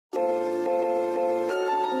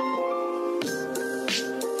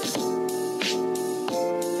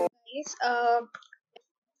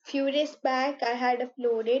few days back I had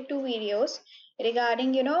uploaded two videos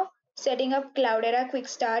regarding, setting up Cloudera Quick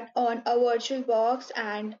Start on a virtual box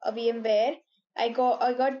and a VMware. I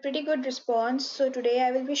got pretty good response. So today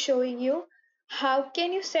I will be showing you how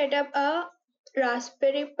can you set up a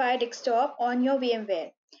Raspberry Pi desktop on your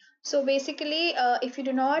VMware. So basically, if you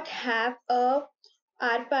do not have a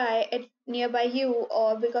RPi at nearby you,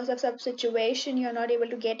 or because of some situation you're not able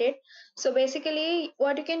to get it, so basically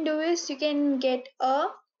what you can do is you can get a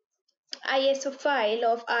ISO file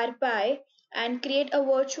of RPi and create a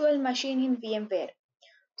virtual machine in VMware.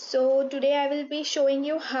 So today I will be showing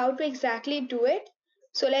you how to exactly do it.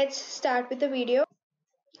 So let's start with the video.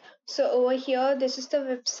 So over here, this is the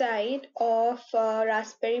website of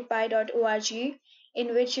raspberrypi.org,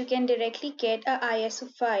 in which you can directly get a ISO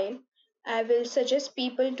file. I will suggest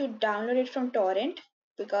people to download it from torrent,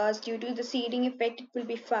 because due to the seeding effect, it will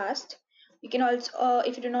be fast. You can also,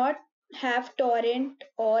 if you do not have torrent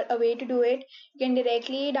or a way to do it, you can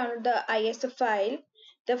directly download the ISO file.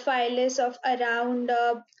 The file is of around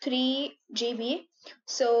 3 GB.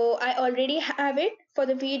 So I already have it for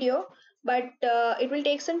the video, but it will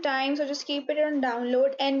take some time, so just keep it on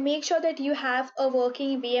download and make sure that you have a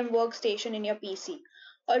working VM workstation in your PC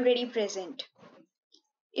already present.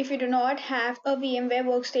 If you do not have a VMware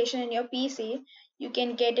workstation in your PC, you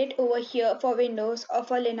can get it over here for Windows or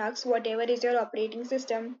for Linux, whatever is your operating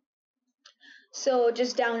system. So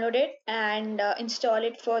just download it and install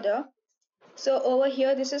it further. So over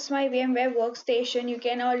here, this is my VMware workstation. You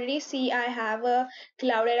can already see I have a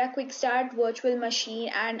Cloudera Quick Start virtual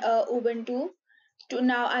machine and a Ubuntu. To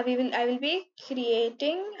now, I will be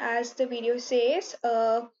creating, as the video says,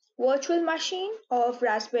 a virtual machine of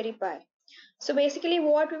Raspberry Pi. So basically,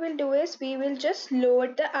 what we will do is we will just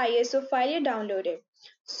load the ISO file you downloaded.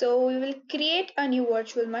 So we will create a new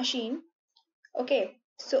virtual machine. Okay,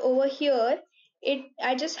 so over here,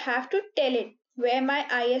 I just have to tell it where my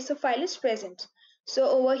ISO file is present. So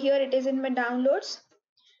over here it is in my downloads.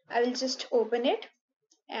 I will just open it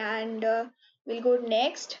and we'll go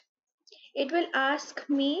next. It will ask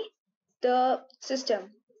me the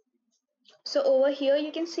system. So over here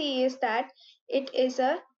you can see is that it is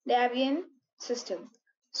a Debian system.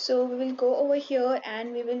 So we will go over here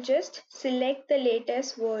and we will just select the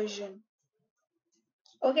latest version.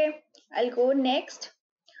 Okay, I'll go next.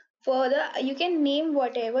 Further, you can name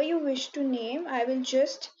whatever you wish to name. I will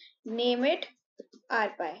just name it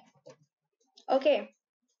RPi. Okay.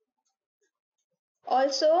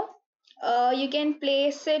 Also, you can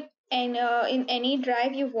place it in any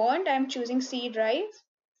drive you want. I'm choosing C drive.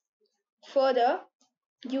 Further,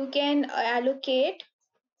 you can allocate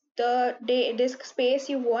the disk space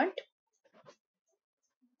you want.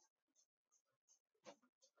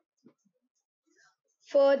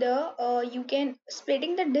 Further, you can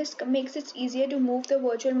splitting the disk makes it easier to move the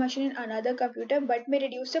virtual machine in another computer, but may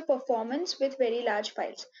reduce the performance with very large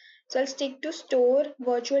files. So I'll stick to store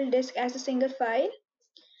virtual disk as a single file.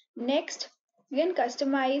 Next, you can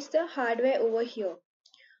customize the hardware over here.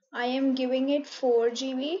 I am giving it 4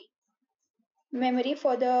 GB memory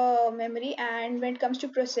for the memory, and when it comes to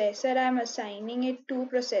processor, I am assigning it 2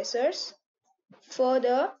 processors.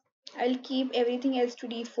 Further, I'll keep everything else to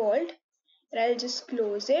default, and I'll just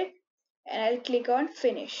close it and I'll click on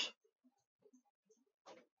finish.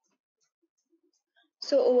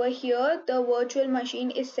 So over here the virtual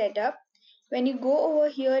machine is set up. When you go over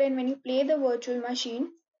here and when you play the virtual machine,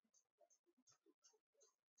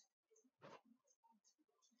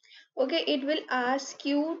 okay, it will ask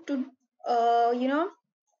you to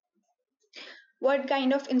what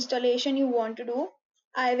kind of installation you want to do.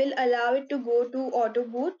 I will allow it to go to auto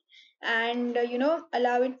boot and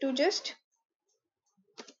allow it to just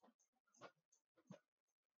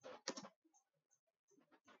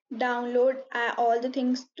download all the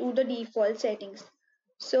things to the default settings.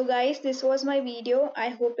 So guys, this was my video. I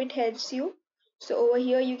hope it helps you. So over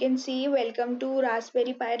here you can see welcome to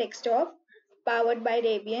Raspberry Pi desktop powered by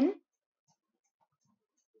Debian.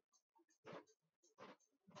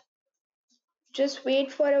 Just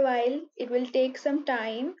wait for a while, it will take some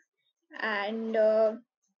time. And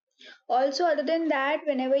also, other than that,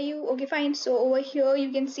 whenever you, okay, fine, so over here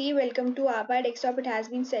you can see welcome to RPi desktop, it has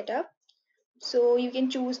been set up. So you can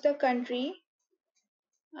choose the country.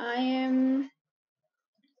 I am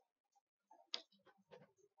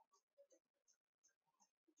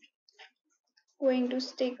going to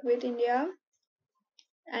stick with India,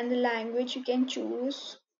 and the language you can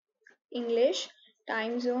choose English.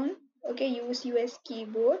 Time zone, okay, use US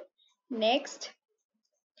keyboard. Next,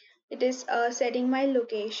 it is setting my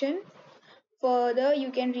location. Further,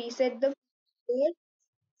 you can reset the password.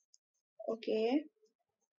 Okay,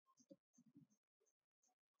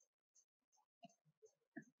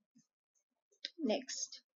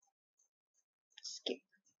 Next, skip.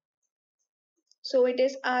 So it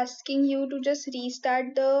is asking you to just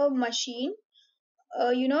restart the machine,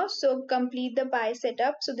 so complete the Pi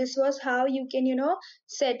setup. So this was how you can,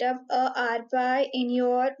 set up a RPi in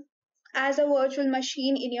your as a virtual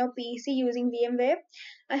machine in your PC using VMware.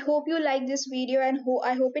 I hope you like this video and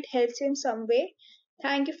I hope it helps you in some way.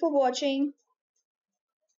 Thank you for watching.